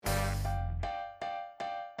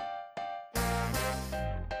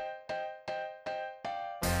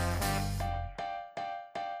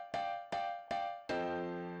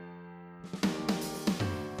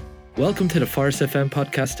Welcome to the Forest FM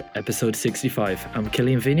podcast, episode 65. I'm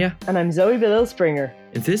Killian Vigna. And I'm Zoe Billil-Springer.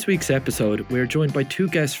 In this week's episode, we're joined by two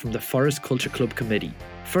guests from the Forest Culture Club Committee.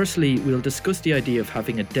 Firstly, we'll discuss the idea of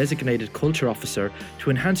having a designated culture officer to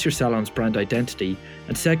enhance your salon's brand identity.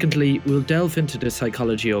 And secondly, we'll delve into the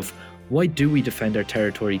psychology of why do we defend our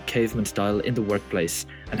territory caveman style in the workplace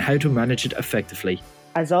and how to manage it effectively.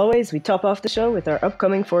 As always, we top off the show with our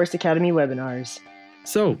upcoming Forest Academy webinars.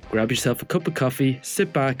 So, grab yourself a cup of coffee,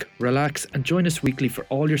 sit back, relax, and join us weekly for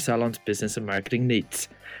all your salon's business and marketing needs.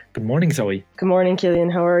 Good morning, Zoe. Good morning, Killian.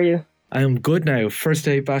 How are you? I am good now. First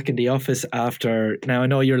day back in the office after, now I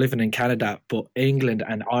know you're living in Canada, but England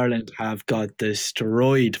and Ireland have got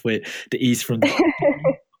destroyed with the east from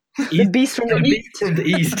the The beast from the east. From the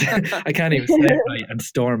east. I can't even say it right. And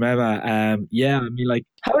Storm Emma.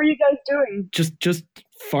 How are you guys doing? Just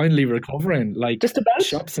finally recovering. Just about?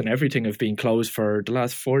 Shops and everything have been closed for the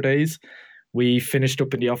last 4 days. We finished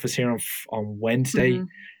up in the office here on Wednesday. Mm-hmm.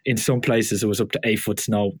 In some places, it was up to 8 foot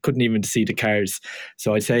snow. Couldn't even see the cars.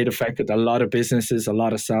 So I'd say it affected a lot of businesses, a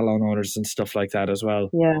lot of salon owners and stuff like that as well.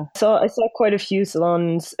 Yeah. So I saw quite a few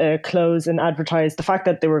salons close and advertise the fact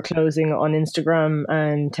that they were closing on Instagram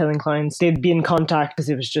and telling clients they'd be in contact because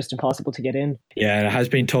it was just impossible to get in. Yeah, it has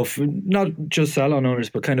been tough. Not just salon owners,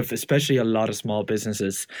 but kind of especially a lot of small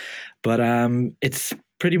businesses. But it's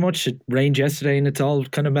pretty much, it rained yesterday and it's all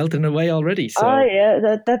kind of melting away already. So. Oh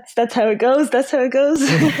yeah, that's how it goes. That's how it goes.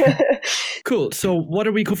 Cool. So what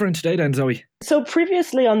are we covering today then, Zoe? So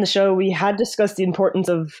previously on the show, we had discussed the importance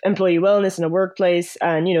of employee wellness in a workplace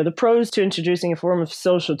and, the pros to introducing a form of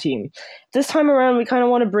social team. This time around, we kind of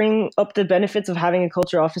want to bring up the benefits of having a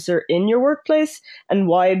culture officer in your workplace and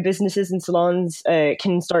why businesses and salons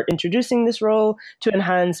can start introducing this role to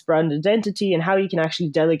enhance brand identity and how you can actually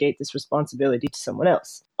delegate this responsibility to someone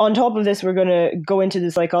else. On top of this, we're going to go into the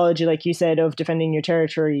psychology, like you said, of defending your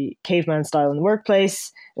territory caveman style in the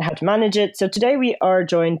workplace and how to manage it. So today we are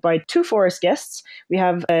joined by two Forest guests. We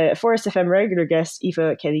have a Forest FM regular guest,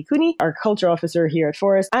 Aoife Kelly-Cooney, our culture officer here at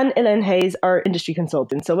Forest, and Elaine Hayes, our industry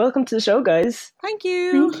consultant. So welcome to the show, guys. Thank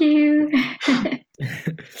you. Thank you.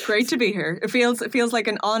 Great to be here. It feels like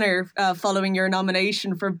an honor following your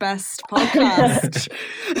nomination for Best Podcast.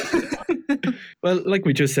 Well, like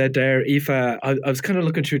we just said there, Aoife, I was kind of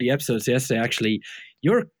looking through the episodes yesterday, actually.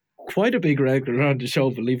 You're quite a big regular on the show,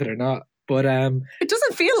 believe it or not. But it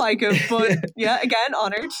doesn't feel like it, but yeah, again,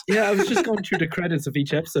 honoured. Yeah, I was just going through the credits of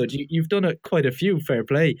each episode. You've done quite a few, fair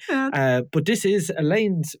play. Yeah. But this is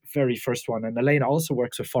Elaine's very first one. And Elaine also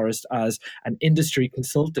works with Forest as an industry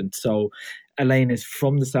consultant. So Elaine is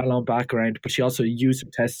from the salon background, but she also user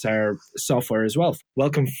tests our software as well.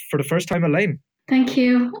 Welcome for the first time, Elaine. Thank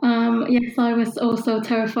you. Yes, I was also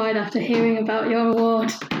terrified after hearing about your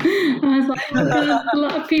award. I was like, a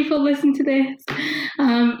lot of people listen to this.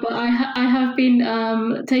 But I have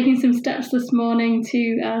been taking some steps this morning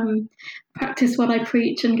to practice what I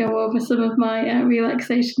preach and go over some of my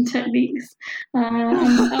relaxation techniques.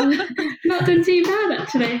 I'm not done too bad,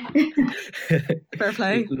 actually. Fair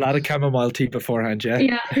play. A lot of chamomile tea beforehand, yeah?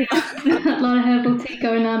 Yeah. A lot of herbal tea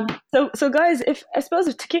going on. So guys, I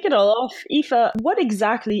suppose to kick it all off, Aoife, what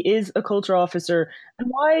exactly is a culture officer and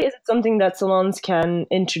why is it something that salons can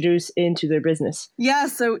introduce into their business? Yeah,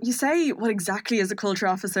 so you say what exactly is a culture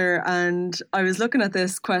officer, and I was looking at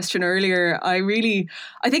this question earlier. I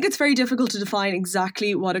think it's very difficult to define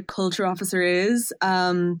exactly what a culture officer is.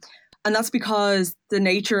 And that's because the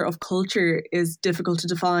nature of culture is difficult to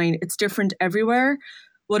define. It's different everywhere.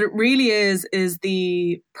 What it really is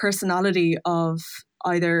the personality of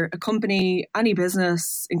either a company, any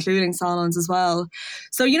business, including salons as well.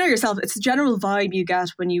 So you know yourself, it's the general vibe you get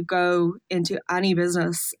when you go into any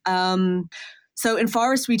business. So in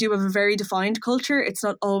Forest, we do have a very defined culture. It's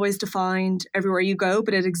not always defined everywhere you go,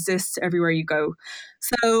 but it exists everywhere you go.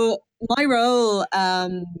 So my role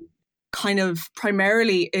kind of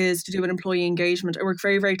primarily is to do with employee engagement. I work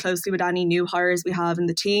very, very closely with any new hires we have in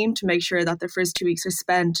the team to make sure that their first 2 weeks are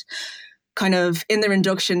spent kind of in their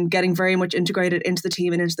induction, getting very much integrated into the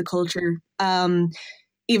team and into the culture.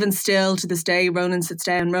 Even still to this day, Ronan, our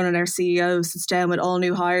CEO, sits down with all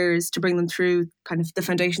new hires to bring them through kind of the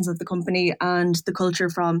foundations of the company and the culture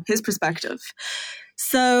from his perspective.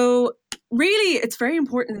 So really, it's very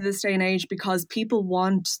important in this day and age because people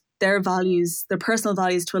want their values, their personal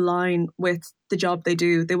values to align with the job they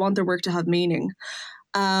do. They want their work to have meaning.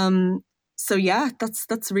 So yeah,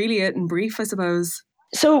 that's really it in brief, I suppose.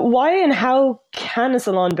 So why and how can a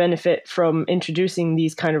salon benefit from introducing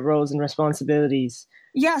these kind of roles and responsibilities?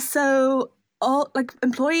 Yeah, so all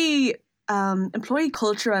employee employee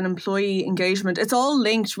culture and employee engagement, it's all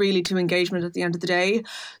linked really to engagement at the end of the day.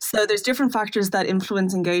 So there's different factors that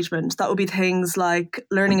influence engagement. That would be things like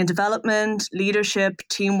learning and development, leadership,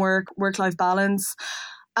 teamwork, work-life balance.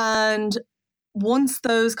 And once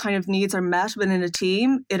those kind of needs are met within a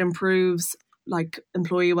team, it improves like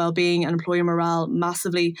employee well-being and employee morale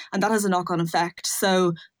massively, and that has a knock-on effect.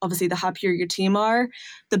 So obviously the happier your team are,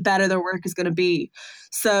 the better their work is going to be.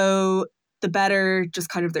 So the better just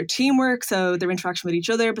kind of their teamwork, so their interaction with each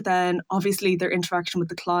other, but then obviously their interaction with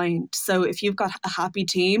the client. So if you've got a happy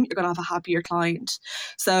team, you're going to have a happier client.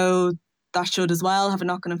 So that should as well have a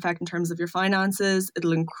knock-on effect in terms of your finances.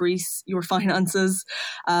 It'll increase your finances.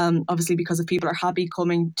 Obviously, because if people are happy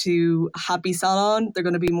coming to a happy salon, they're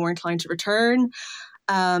going to be more inclined to return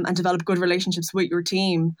and develop good relationships with your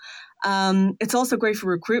team. It's also great for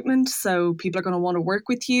recruitment. So people are going to want to work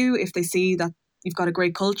with you if they see that you've got a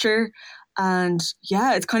great culture. And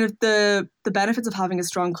yeah, it's kind of the benefits of having a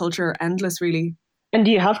strong culture are endless, really. And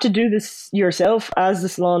do you have to do this yourself as the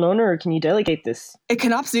salon owner, or can you delegate this? It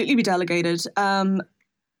can absolutely be delegated.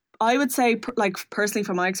 I would say, like personally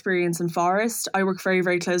from my experience in Forest, I work very,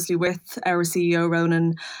 very closely with our CEO,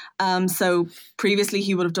 Ronan. So previously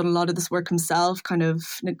he would have done a lot of this work himself, kind of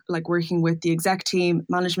like working with the exec team,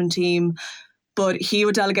 management team, but he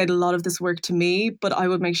would delegate a lot of this work to me, but I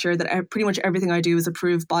would make sure that pretty much everything I do is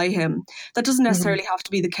approved by him. That doesn't necessarily have to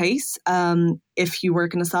be the case. If you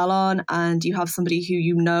work in a salon and you have somebody who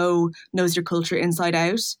you know knows your culture inside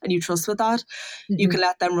out and you trust with that, you can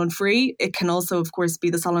let them run free. It can also, of course, be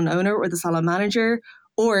the salon owner or the salon manager,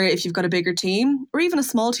 or if you've got a bigger team or even a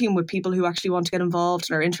small team with people who actually want to get involved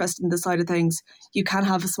and are interested in this side of things, you can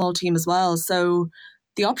have a small team as well. So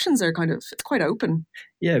the options are it's quite open.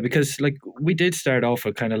 Yeah, because like we did start off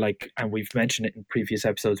with kind of like, and we've mentioned it in previous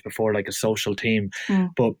episodes before, like a social team.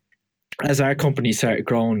 But as our company started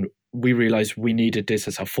growing, we realized we needed this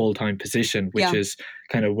as a full-time position, which is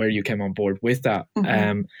kind of where you came on board with that.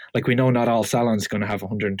 Like we know not all salons are going to have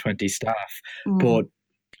 120 staff, but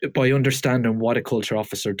by understanding what a culture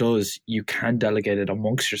officer does, you can delegate it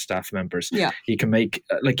amongst your staff members. Yeah. You can make,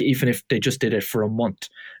 like, even if they just did it for a month.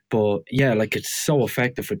 But yeah, like it's so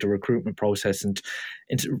effective with the recruitment process. And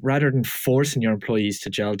it's, rather than forcing your employees to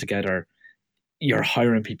gel together, you're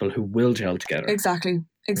hiring people who will gel together.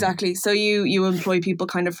 Exactly. So you employ people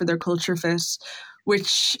kind of for their culture fit,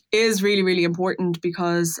 which is really, really important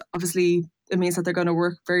because obviously it means that they're going to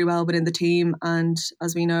work very well within the team. And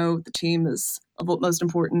as we know, the team is of utmost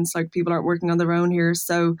importance. Like people aren't working on their own here.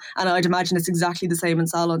 So, and I'd imagine it's exactly the same in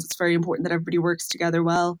salons. It's very important that everybody works together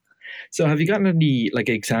well. So have you gotten any like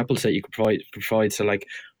examples that you could provide? So like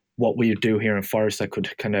what we do here in Forest that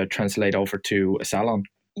could kind of translate over to a salon?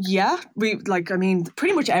 Yeah,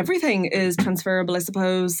 pretty much everything is transferable, I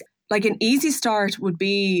suppose. Like an easy start would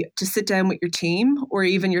be to sit down with your team or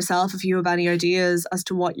even yourself if you have any ideas as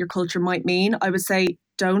to what your culture might mean. I would say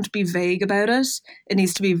don't be vague about it. It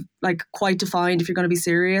needs to be like quite defined if you're going to be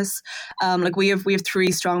serious. Like we have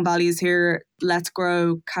 3 strong values here: let's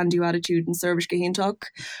grow, can-do attitude, and service Gahintuk,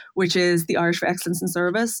 which is the Irish for excellence in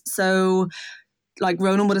service. So like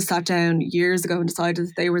Ronan would have sat down years ago and decided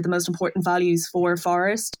that they were the most important values for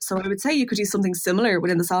Forest. So I would say you could do something similar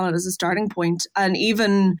within the salon as a starting point. And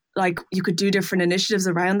even like you could do different initiatives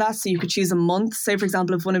around that. So you could choose a month. Say, for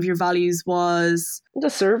example, if one of your values was the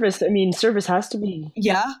service. I mean, service has to be.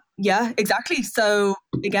 Yeah, exactly. So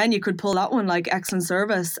again, you could pull that one, like excellent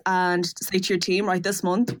service, and say to your team, right, this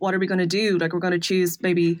month, what are we going to do? Like we're going to choose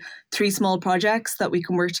maybe 3 small projects that we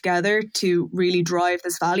can work together to really drive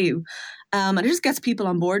this value. And it just gets people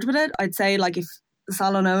on board with it. I'd say like if the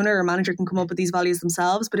salon owner or manager can come up with these values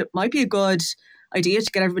themselves, but it might be a good idea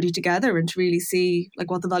to get everybody together and to really see like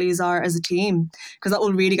what the values are as a team, because that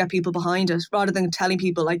will really get people behind it rather than telling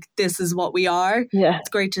people like this is what we are. Yeah, it's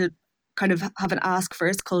great to kind of have an ask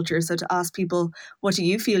first culture. So to ask people, what do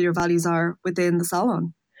you feel your values are within the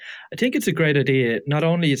salon? I think it's a great idea. Not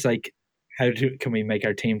only is like can we make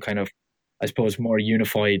our team kind of, I suppose, more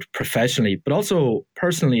unified professionally, but also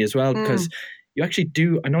personally as well, because you actually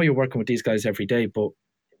do, I know you're working with these guys every day, but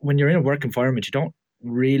when you're in a work environment, you don't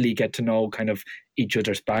really get to know kind of each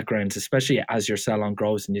other's backgrounds, especially as your salon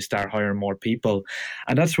grows and you start hiring more people.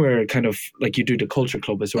 And that's where kind of like you do the culture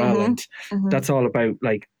club as well. And that's all about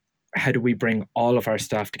like, how do we bring all of our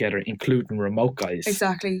staff together, including remote guys?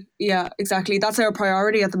 Exactly. Yeah, exactly. That's our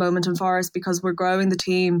priority at the moment in Forest because we're growing the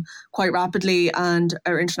team quite rapidly and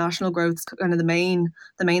our international growth is kind of the main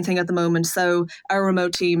thing at the moment. So our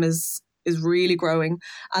remote team is is really growing.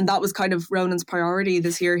 And that was kind of Ronan's priority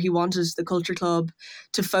this year. He wanted the Culture Club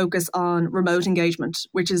to focus on remote engagement,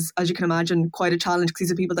 which is, as you can imagine, quite a challenge because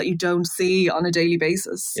these are people that you don't see on a daily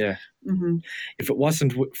basis. Yeah. Mm-hmm. If it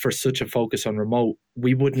wasn't for such a focus on remote,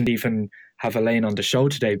 we wouldn't even have Elaine on the show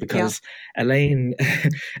today, because Elaine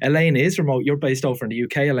is remote. You're based over in the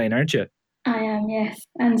UK, Elaine, aren't you? I am, yes.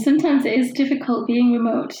 And sometimes it is difficult being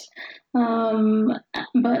remote.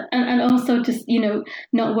 But also just,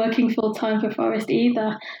 not working full time for Forest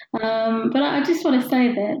either. But I just want to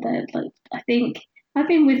say that like, I think I've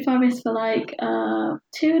been with Forest for like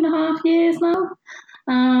 2.5 years now.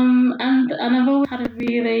 And I've always had a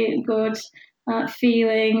really good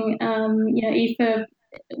feeling. Aoife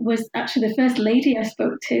was actually the first lady I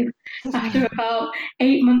spoke to after about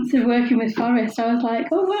 8 months of working with Forest. I was like,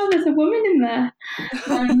 oh wow, there's a woman in there,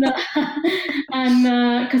 and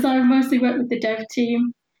because I mostly work with the dev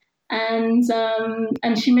team, and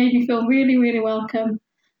she made me feel really, really welcome,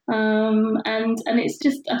 and it's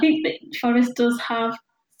just, I think that Forest does have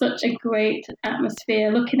such a great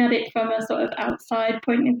atmosphere. Looking at it from a sort of outside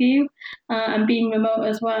point of view, and being remote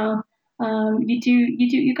as well.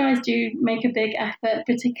 You guys do make a big effort,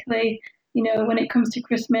 particularly, when it comes to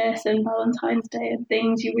Christmas and Valentine's Day and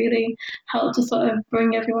things. You really help to sort of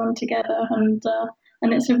bring everyone together, and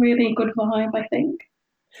it's a really good vibe, I think.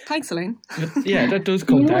 Thanks, Elaine. Yeah, that does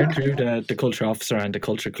come down through the culture officer and the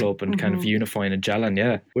culture club and kind of unifying and gelling.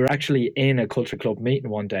 Yeah, we were actually in a culture club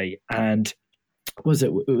meeting one day, and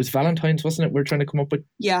it was Valentine's, wasn't it? We're trying to come up with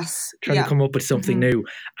to come up with something new.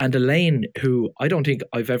 And Elaine, who I don't think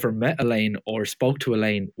I've ever met Elaine or spoke to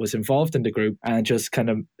Elaine, was involved in the group and just kind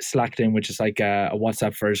of slacked in, which is like a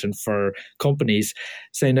WhatsApp version for companies,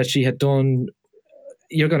 saying that she had done,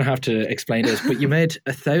 you're going to have to explain this, but you made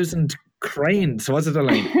 1,000 cranes, was it,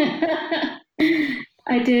 Elaine?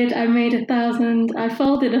 I did. I made 1,000. I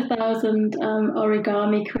folded 1,000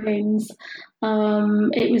 origami cranes.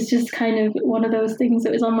 It was just kind of one of those things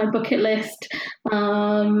that was on my bucket list,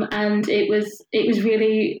 and it was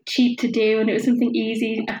really cheap to do, and it was something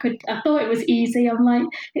easy. I thought it was easy. I'm like,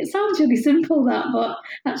 it sounds really simple, but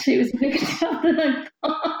actually it was a bigger job than I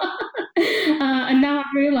thought. And now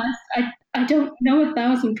I've realised I don't know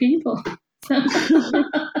 1,000 people. So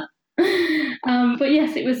but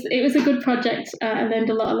yes, it was a good project. I learned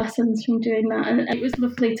a lot of lessons from doing that, and it was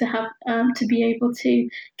lovely to have to be able to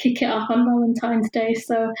kick it off on Valentine's Day.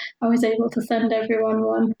 So I was able to send everyone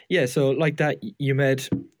one. Yeah, so like that, you made,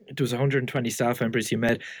 there was 120 staff members. You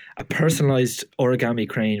made a personalised origami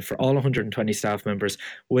crane for all 120 staff members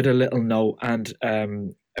with a little note and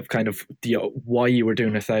of kind of why you were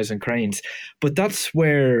doing 1,000 cranes. But that's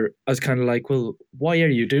where I was kind of like, well, why are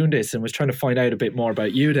you doing this? And was trying to find out a bit more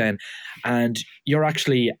about you then. And you're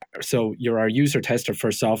our user tester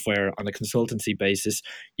for software on a consultancy basis.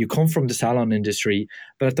 You come from the salon industry,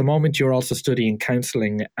 but at the moment you're also studying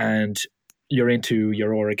counselling, and you're into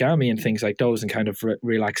your origami and things like those, and kind of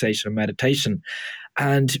relaxation and meditation.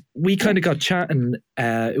 And we kind of got chatting.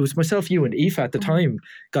 It was myself, you, and Aoife at the time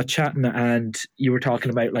got chatting, and you were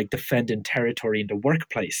talking about like defending territory in the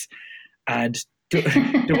workplace. And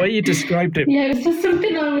the way you described it, yeah, it was just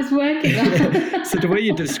something I was working on. So the way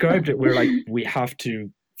you described it, we're like, we have to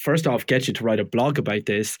first off get you to write a blog about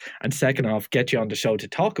this, and second off get you on the show to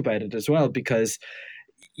talk about it as well, because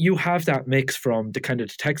you have that mix from the kind of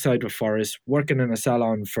the tech side of Forest, working in a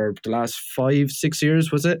salon for the last 5-6 years,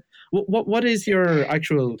 was it? What is your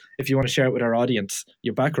actual, if you want to share it with our audience,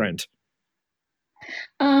 your background?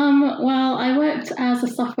 Well, I worked as a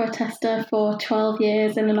software tester for 12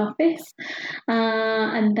 years in an office,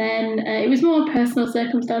 and then it was more personal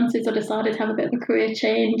circumstances. I decided to have a bit of a career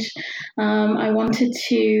change. I wanted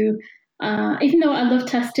to, even though I love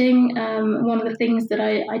testing, one of the things that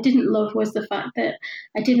I didn't love was the fact that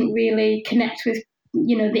I didn't really connect with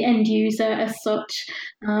the end user as such.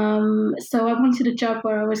 So I wanted a job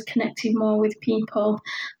where I was connecting more with people,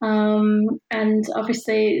 and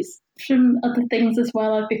obviously from other things as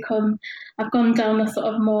well, I've gone down a sort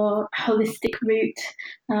of more holistic route.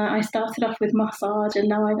 I started off with massage, and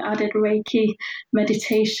now I've added Reiki,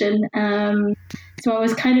 meditation. So I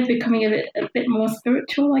was kind of becoming a bit more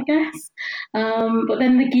spiritual, I guess. But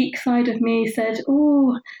then the geek side of me said,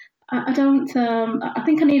 "Oh, I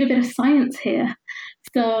think I need a bit of science here."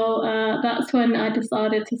 So that's when I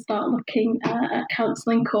decided to start looking at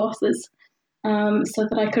counselling courses, so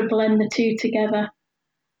that I could blend the two together.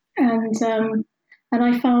 And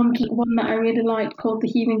I found one that I really liked called the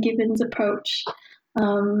Human Gibbons approach.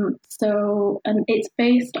 And it's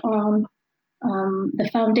based on the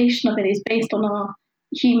foundation of it is based on our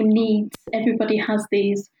human needs. Everybody has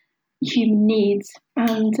these human needs,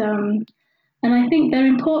 and And I think they're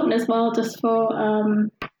important as well, just for,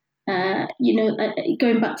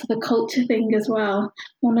 going back to the culture thing as well.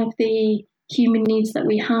 One of the human needs that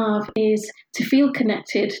we have is to feel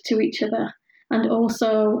connected to each other, and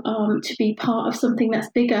also to be part of something that's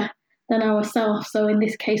bigger than ourselves. So in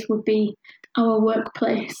this case would be our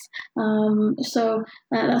workplace. So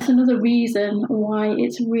that's another reason why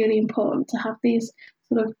it's really important to have these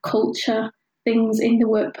sort of culture things in the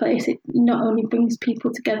workplace. It not only brings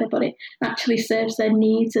people together, but it actually serves their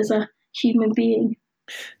needs as a human being.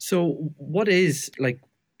 So what is, like,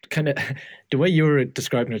 kind of the way you were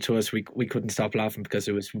describing it to us, we couldn't stop laughing because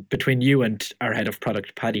it was between you and our head of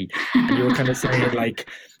product, Paddy, and you were kind of saying, like,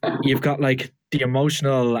 you've got like the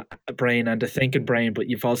emotional brain and the thinking brain, but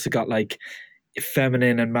you've also got like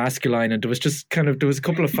feminine and masculine, and there was a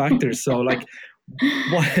couple of factors. So like,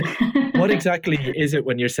 what exactly is it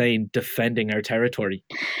when you're saying defending our territory?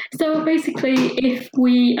 So basically, if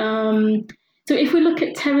we look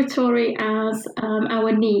at territory as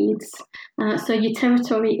our needs, so your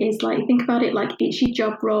territory is like, think about it like it's your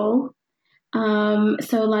job role.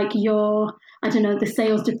 So like the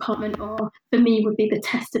sales department, or for me would be the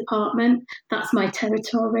test department. That's my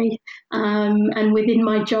territory. And within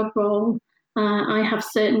my job role, I have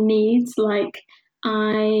certain needs. Like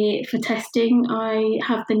for testing, I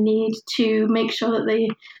have the need to make sure that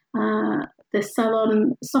the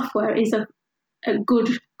Salon software is a good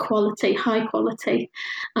quality, high quality.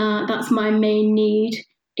 That's my main need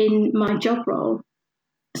in my job role.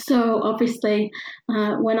 So obviously,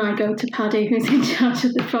 when I go to Paddy, who's in charge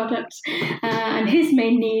of the product, and his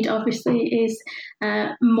main need obviously is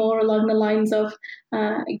more along the lines of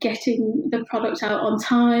getting the product out on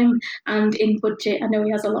time and in budget. I know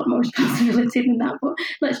he has a lot more responsibility than that, but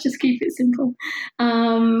let's just keep it simple.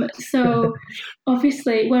 So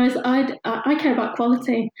obviously, whereas I care about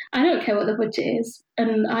quality, I don't care what the budget is,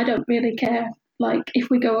 and I don't really care. Like if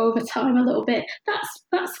we go over time a little bit,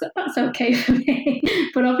 that's okay for me,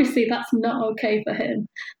 but obviously that's not okay for him.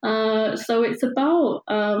 So it's about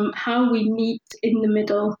how we meet in the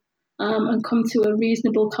middle and come to a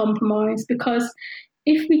reasonable compromise. Because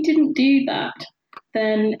if we didn't do that,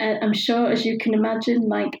 then I'm sure, as you can imagine,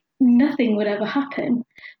 like nothing would ever happen.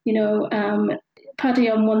 Paddy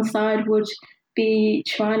on one side would be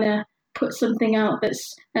trying to put something out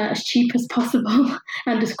that's as cheap as possible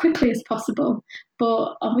and as quickly as possible.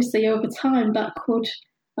 But obviously over time that could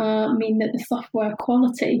mean that the software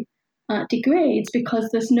quality degrades because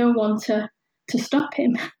there's no one to stop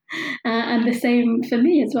him. And the same for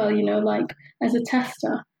me as well, like as a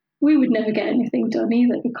tester, we would never get anything done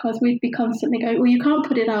either because we'd be constantly going, well, you can't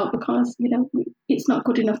put it out because, it's not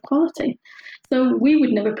good enough quality. So we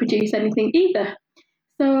would never produce anything either.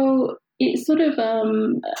 So it's sort of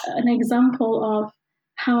an example of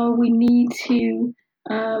how we need to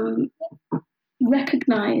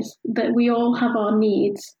recognize that we all have our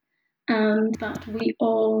needs and that we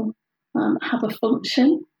all have a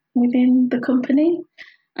function within the company,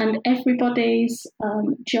 and everybody's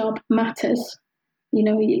job matters.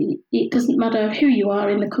 It doesn't matter who you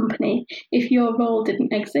are in the company. If your role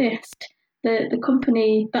didn't exist, the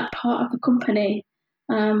company, that part of the company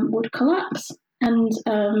would collapse. And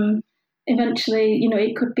eventually,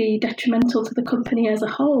 it could be detrimental to the company as a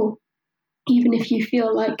whole. Even if you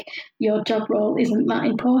feel like your job role isn't that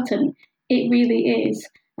important, it really is,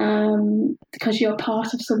 because you're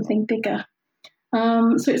part of something bigger.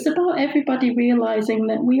 So it's about everybody realizing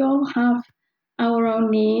that we all have our own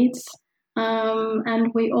needs,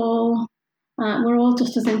 and we're all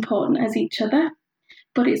just as important as each other.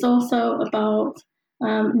 But it's also about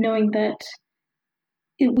knowing that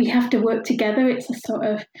we have to work together. It's a sort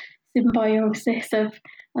of symbiosis of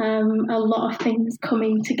a lot of things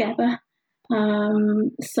coming together.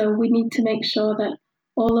 So we need to make sure that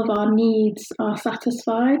all of our needs are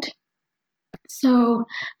satisfied. So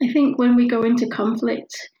I think when we go into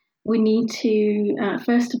conflict, we need to,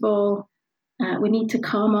 first of all, we need to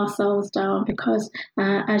calm ourselves down because,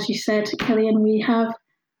 as you said, Killian, we have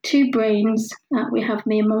two brains. We have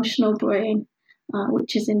the emotional brain,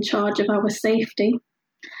 which is in charge of our safety.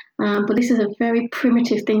 But this is a very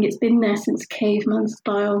primitive thing. It's been there since caveman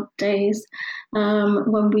style days,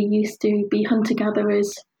 when we used to be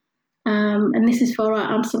hunter-gatherers. And this is for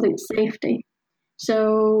our absolute safety.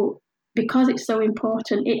 So because it's so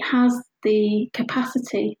important, it has the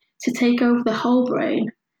capacity to take over the whole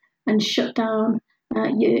brain and shut down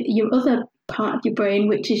your other part of your brain,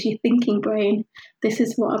 which is your thinking brain. This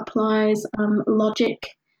is what applies logic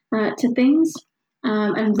to things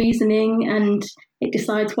and reasoning, and it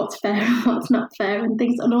decides what's fair and what's not fair and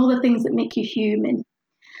things, and all the things that make you human.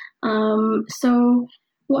 So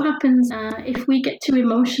what happens if we get too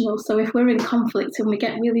emotional? So if we're in conflict and we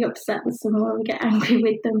get really upset with someone, we get angry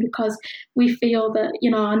with them because we feel that,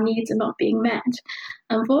 our needs are not being met.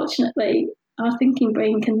 Unfortunately, our thinking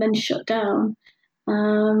brain can then shut down,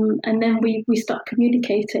 and then we stop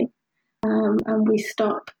communicating, and we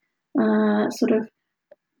stop sort of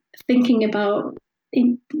thinking about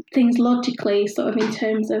things logically, sort of in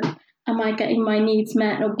terms of, am I getting my needs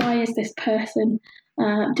met, or why is this person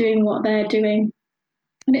doing what they're doing?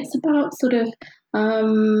 And it's about sort of,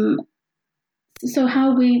 so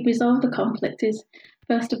how we resolve the conflict is,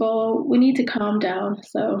 first of all, we need to calm down.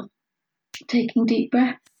 So taking deep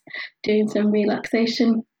breaths, doing some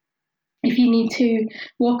relaxation. If you need to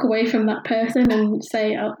walk away from that person and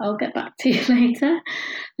say, I'll get back to you later.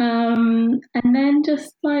 And then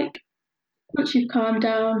just once you've calmed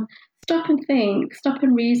down, stop and think, stop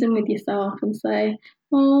and reason with yourself and say,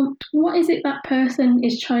 well, what is it that person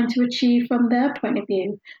is trying to achieve from their point of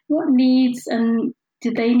view? What needs and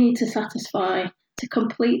do they need to satisfy to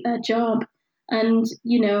complete their job? And,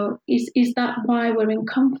 is that why we're in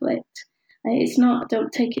conflict? It's not,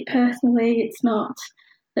 don't take it personally. It's not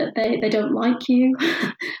that they don't like you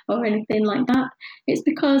or anything like that. It's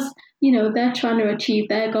because, they're trying to achieve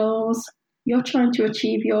their goals. You're trying to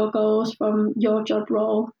achieve your goals from your job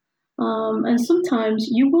role. And sometimes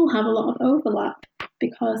you will have a lot of overlap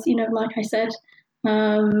because, like I said,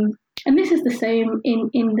 and this is the same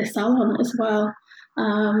in the salon as well.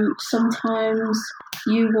 Sometimes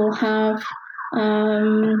you will have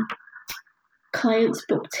clients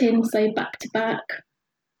booked in, say, back to back,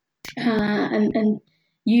 and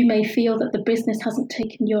you may feel that the business hasn't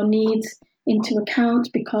taken your needs into account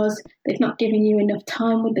because they've not given you enough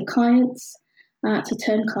time with the clients to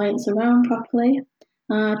turn clients around properly.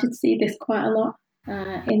 I did see this quite a lot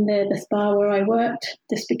in the spa where I worked.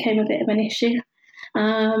 This became a bit of an issue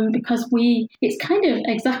because it's kind of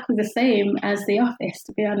exactly the same as the office,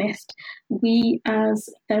 to be honest. We as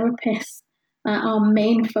therapists, our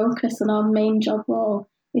main focus and our main job role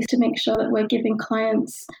is to make sure that we're giving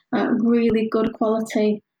clients really good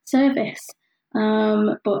quality service.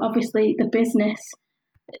 But obviously the business,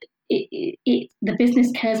 the business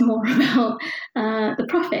cares more about the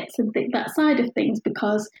profits and that side of things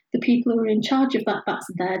because the people who are in charge of that's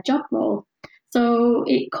their job role. So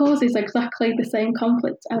it causes exactly the same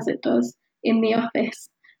conflict as it does in the office,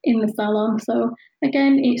 in the salon. So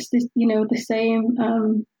again, it's this, the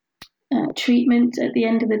same treatment at the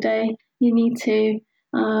end of the day. You need to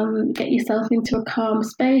get yourself into a calm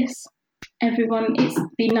space. It'd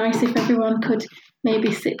be nice if everyone could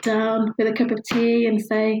maybe sit down with a cup of tea and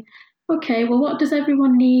say, okay, well, what does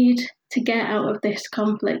everyone need to get out of this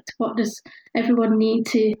conflict? What does everyone need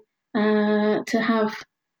to have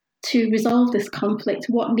to resolve this conflict?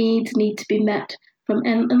 What needs need to be met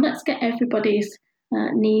and let's get everybody's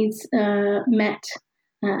needs met.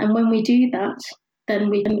 And when we do that, then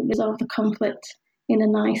we can resolve the conflict in a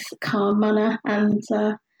nice, calm manner, and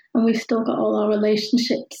we've still got all our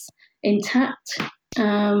relationships intact.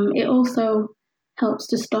 It also helps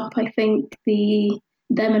to stop, I think, the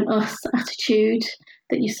them and us attitude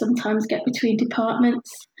that you sometimes get between departments.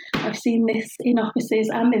 I've seen this in offices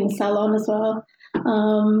and in the salon as well.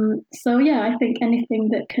 So yeah, I think anything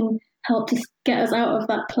that can help to get us out of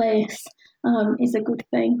that place is a good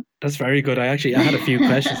thing. That's very good. I had a few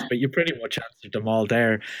questions, but you pretty much answered them all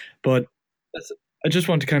there. But I just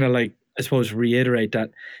want to kind of I suppose, reiterate that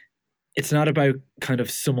it's not about kind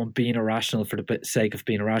of someone being irrational for the sake of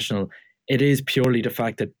being irrational. It is purely the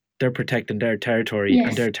fact that they're protecting their territory, yes,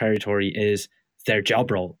 and their territory is their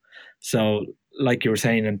job role. So like you were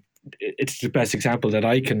saying, and it's the best example that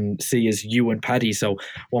I can see is you and Paddy. So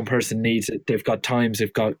one person needs it, they've got times,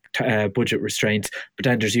 they've got budget restraints, but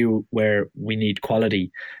then there's you where we need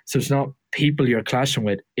quality. So it's not people you're clashing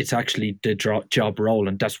with, it's actually the job role,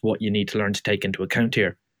 and that's what you need to learn to take into account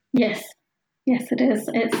here. Yes, it is.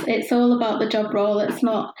 It's all about the job role. It's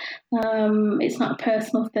not a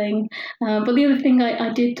personal thing. But the other thing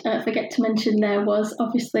I did forget to mention there was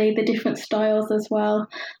obviously the different styles as well.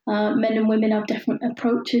 Men and women have different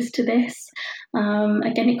approaches to this.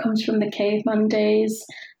 Again, it comes from the caveman days.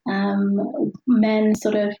 Men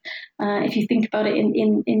sort of, if you think about it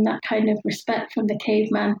in that kind of respect from the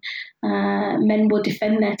caveman, men will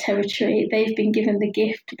defend their territory. They've been given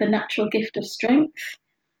the natural gift of strength.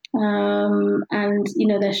 And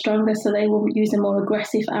they're stronger, so they will use a more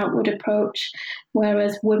aggressive outward approach,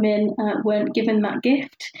 whereas women weren't given that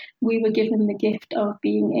gift. We were given the gift of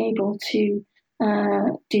being able to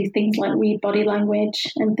do things like read body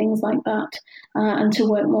language and things like that, and to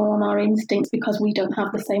work more on our instincts because we don't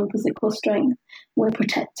have the same physical strength. We're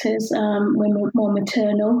protectors, we're more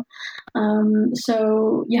maternal.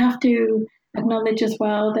 So you have to acknowledge as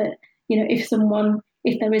well that,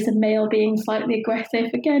 if there is a male being slightly aggressive,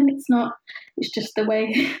 again, it's just the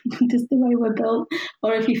way we're built.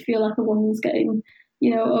 Or if you feel like a woman's getting,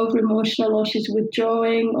 over emotional, or she's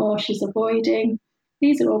withdrawing, or she's avoiding,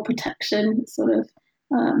 these are all protection sort of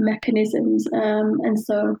mechanisms. And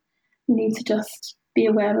so you need to just be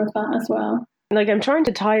aware of that as well. Like, I'm trying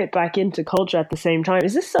to tie it back into culture at the same time.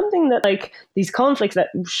 Is this something that, like, these conflicts that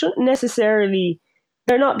shouldn't necessarily,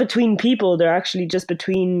 they're not between people, they're actually just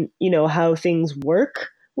between, how things work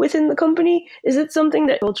within the company? Is it something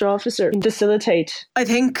that culture officer can facilitate? I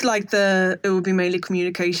think it would be mainly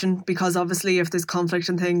communication, because obviously if there's conflict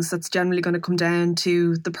and things, that's generally going to come down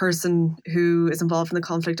to the person who is involved in the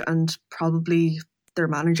conflict and probably their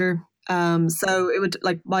manager. So it would,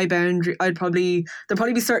 like, my boundary, there'd probably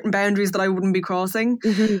be certain boundaries that I wouldn't be crossing.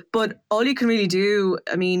 Mm-hmm. But all you can really do,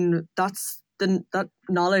 I mean, that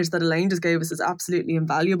knowledge that Elaine just gave us is absolutely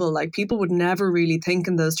invaluable. Like, people would never really think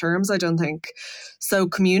in those terms, I don't think. So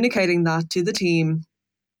communicating that to the team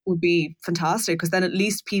would be fantastic, because then at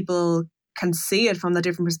least people can see it from that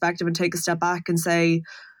different perspective and take a step back and say,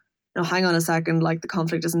 no, hang on a second, like, the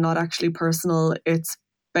conflict is not actually personal. It's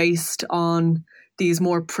based on these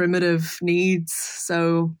more primitive needs.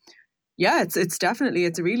 So yeah, it's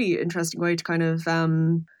a really interesting way to kind of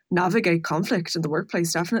navigate conflict in the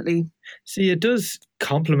workplace, definitely. See, it does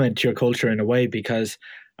complement your culture in a way, because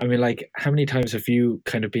I mean, like, how many times have you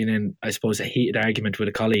kind of been in, I suppose, a heated argument with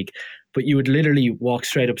a colleague, but you would literally walk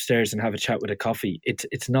straight upstairs and have a chat with a coffee?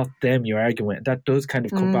 It's not them you're arguing with. That does kind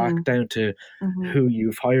of come back down to who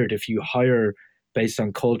you've hired. If you hire based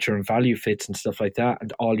on culture and value fits and stuff like that,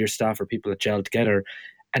 and all your staff are people that gel together,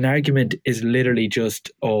 an argument is literally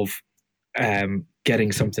just of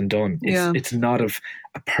getting something done. It's not of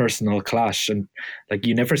a personal clash. And, like,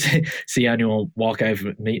 you never see anyone walk out of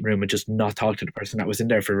a meeting room and just not talk to the person that was in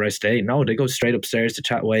there for the rest of the day. No, they go straight upstairs to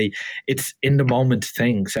chat away. It's in the moment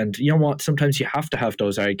things. And you know what? Sometimes you have to have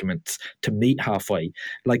those arguments to meet halfway.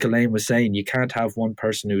 Like Elaine was saying, you can't have one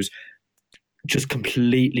person who's just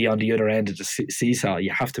completely on the other end of the seesaw.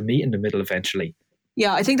 You have to meet in the middle eventually.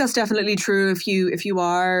 Yeah, I think that's definitely true. If you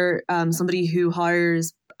are somebody who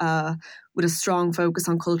hires with a strong focus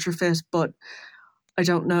on culture fit, but I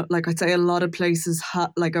don't know, like, I'd say a lot of places are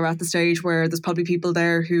at the stage where there's probably people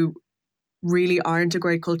there who really aren't a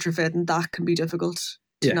great culture fit, and that can be difficult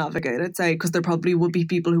to navigate, I'd say, because there probably would be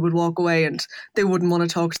people who would walk away and they wouldn't want to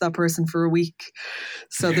talk to that person for a week.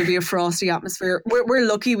 So there'd be a frosty atmosphere. We're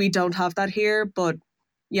lucky we don't have that here, but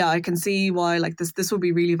yeah, I can see why, like, this would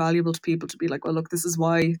be really valuable to people to be like, well, look, this is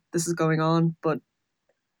why this is going on. But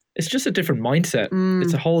it's just a different mindset.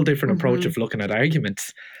 It's a whole different approach of looking at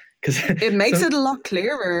arguments. Because it makes it a lot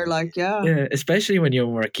clearer, like, yeah, especially when you're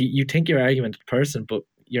in work, you think you're arguing with the person, but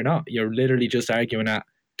you're not. You're literally just arguing at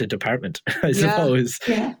the department, I suppose.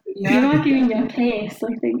 Yeah. You're arguing your case,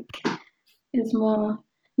 I think, is more.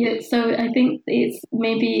 Yeah, so I think it's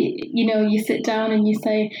maybe, you sit down and you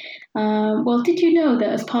say, well, did you know that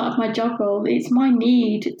as part of my job role, it's my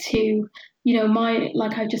need to,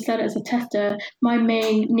 like I just said, as a tester, my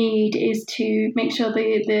main need is to make sure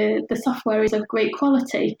the software is of great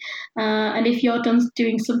quality. And if you're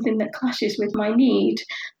doing something that clashes with my need,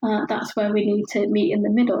 that's where we need to meet in the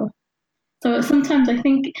middle. So sometimes I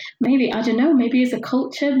think maybe as a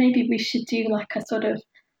culture, maybe we should do like a sort of,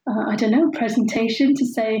 presentation to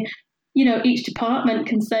say, each department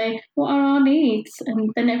can say, what are our needs? And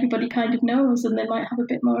then everybody kind of knows, and they might have a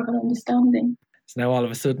bit more of an understanding. So now all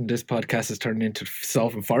of a sudden this podcast is turning into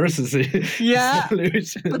solving Forrest's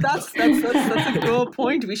solution. But that's a good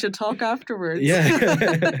point. We should talk afterwards.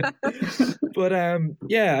 Yeah. But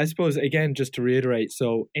I suppose, again, just to reiterate,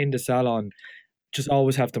 so in the salon, just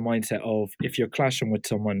always have the mindset of, if you're clashing with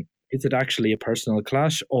someone, is it actually a personal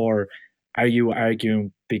clash, or are you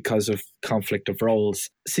arguing because of conflict of roles?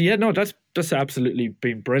 So that's absolutely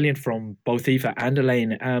been brilliant from both Aoife and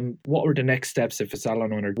Elaine. What were the next steps if a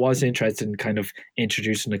salon owner was interested in kind of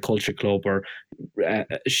introducing a culture club or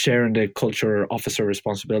sharing the culture officer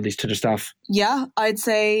responsibilities to the staff? Yeah, I'd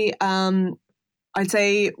say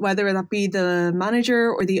whether that be the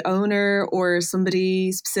manager or the owner or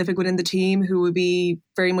somebody specific within the team who would be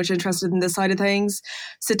very much interested in this side of things,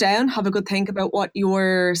 sit down, have a good think about what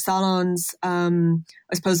your salon's, I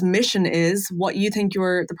suppose, mission is, what you think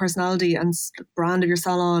the personality and brand of your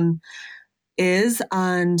salon is,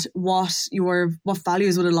 and what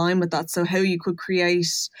values would align with that. So how you could create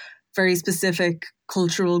very specific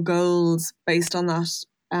cultural goals based on that.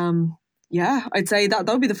 Yeah, I'd say that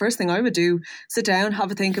would be the first thing I would do. Sit down,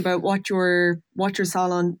 have a think about what your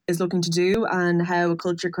salon is looking to do and how a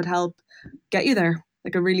culture could help get you there,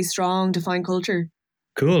 like a really strong, defined culture.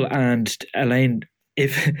 Cool. And Elaine,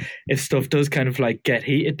 if stuff does kind of like get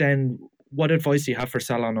heated, then what advice do you have for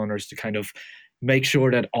salon owners to kind of make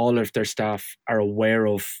sure that all of their staff are aware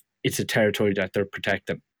of it's a territory that they're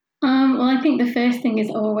protecting? Well, I think the first thing is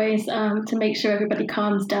always to make sure everybody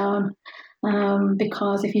calms down.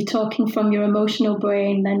 Because if you're talking from your emotional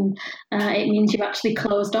brain, then it means you've actually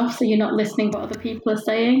closed off, so you're not listening what other people are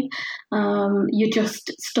saying. You're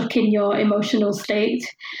just stuck in your emotional state.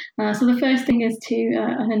 So the first thing is to,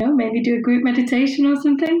 I don't know, maybe do a group meditation or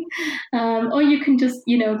something. Or you can just,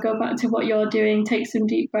 go back to what you're doing, take some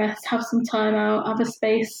deep breaths, have some time out, have a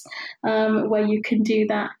space where you can do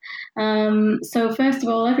that. So first of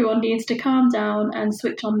all, everyone needs to calm down and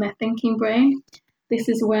switch on their thinking brain. This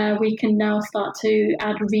is where we can now start to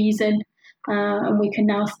add reason, and we can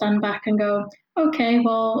now stand back and go, okay,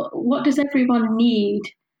 well, what does everyone need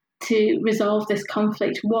to resolve this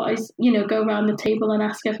conflict? What is, go around the table and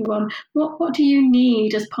ask everyone, what do you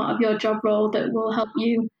need as part of your job role that will help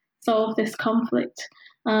you solve this conflict?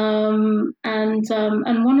 And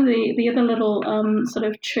one of the other little sort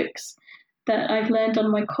of tricks that I've learned on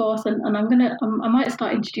my course, and I might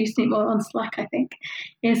start introducing it more on Slack, I think,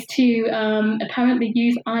 is to apparently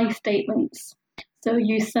use I statements. So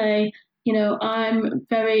you say, I'm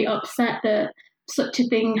very upset that such a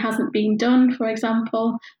thing hasn't been done, for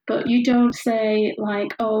example, but you don't say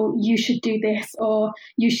like, oh, you should do this or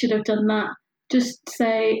you should have done that. Just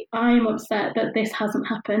say, I'm upset that this hasn't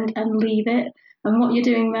happened, and leave it. And what you're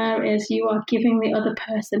doing there is you are giving the other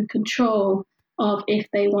person control of if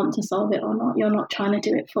they want to solve it or not. You're not trying to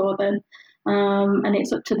do it for them. And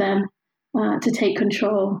it's up to them to take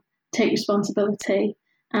control, take responsibility.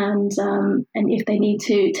 And if they need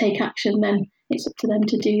to take action, then it's up to them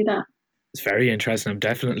to do that. It's very interesting. I'm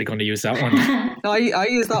definitely going to use that one. I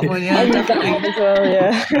use that one, yeah, definitely. As well,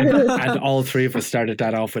 yeah. And all three of us started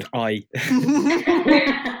that off with I.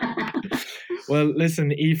 Well,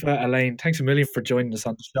 listen, Aoife, Elaine, thanks a million for joining us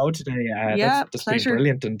on the show today. That's been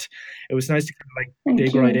brilliant, and it was nice to kind of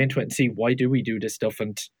dig right into it and see why do we do this stuff,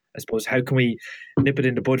 and I suppose how can we nip it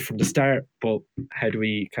in the bud from the start, but how do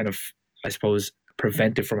we kind of, I suppose,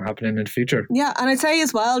 prevent it from happening in the future. Yeah, and I'd say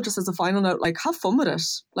as well, just as a final note, like have fun with it.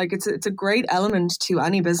 Like it's a great element to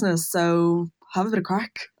any business, so have a bit of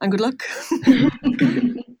crack and good luck.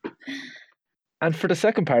 And for the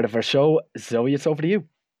second part of our show, Zoe, it's over to you.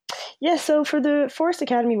 Yeah, so for the Forest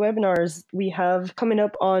Academy webinars, we have coming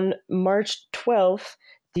up on March 12th,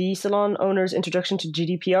 the Salon Owner's Introduction to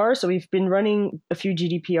GDPR. So we've been running a few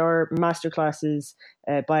GDPR masterclasses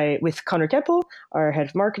with Connor Keppel, our head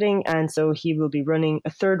of marketing. And so he will be running a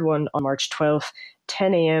third one on March 12th,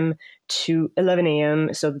 10 a.m. to 11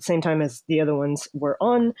 a.m. So the same time as the other ones were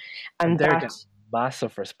on. And they're getting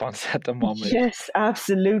massive response at the moment. Yes,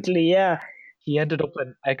 absolutely. Yeah. He ended up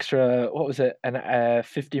an extra, what was it, a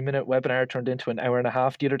 50-minute webinar turned into an hour and a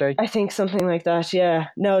half the other day? I think something like that, yeah.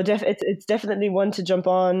 No, it's definitely one to jump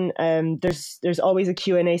on. There's always a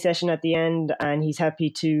Q&A session at the end, and he's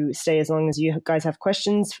happy to stay as long as you guys have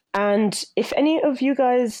questions. And if any of you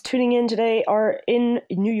guys tuning in today are in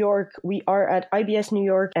New York, we are at IBS New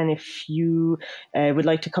York, and if you would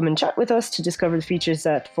like to come and chat with us to discover the features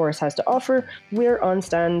that Forest has to offer, we're on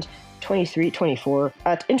stand 23-24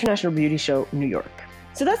 at International Beauty Show, New York.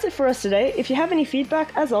 So that's it for us today. If you have any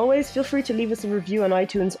feedback, as always, feel free to leave us a review on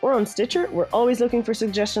iTunes or on Stitcher. We're always looking for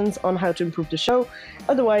suggestions on how to improve the show.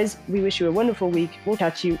 Otherwise, we wish you a wonderful week. We'll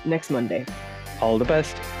catch you next Monday. All the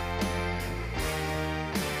best.